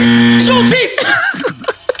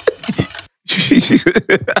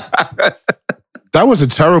 That was a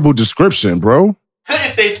terrible description, bro. Couldn't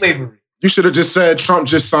say slavery. You should have just said Trump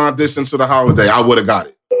just signed this into the holiday. I would have got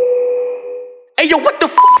it. Hey, yo, what the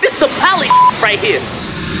f***? This is some palace right here.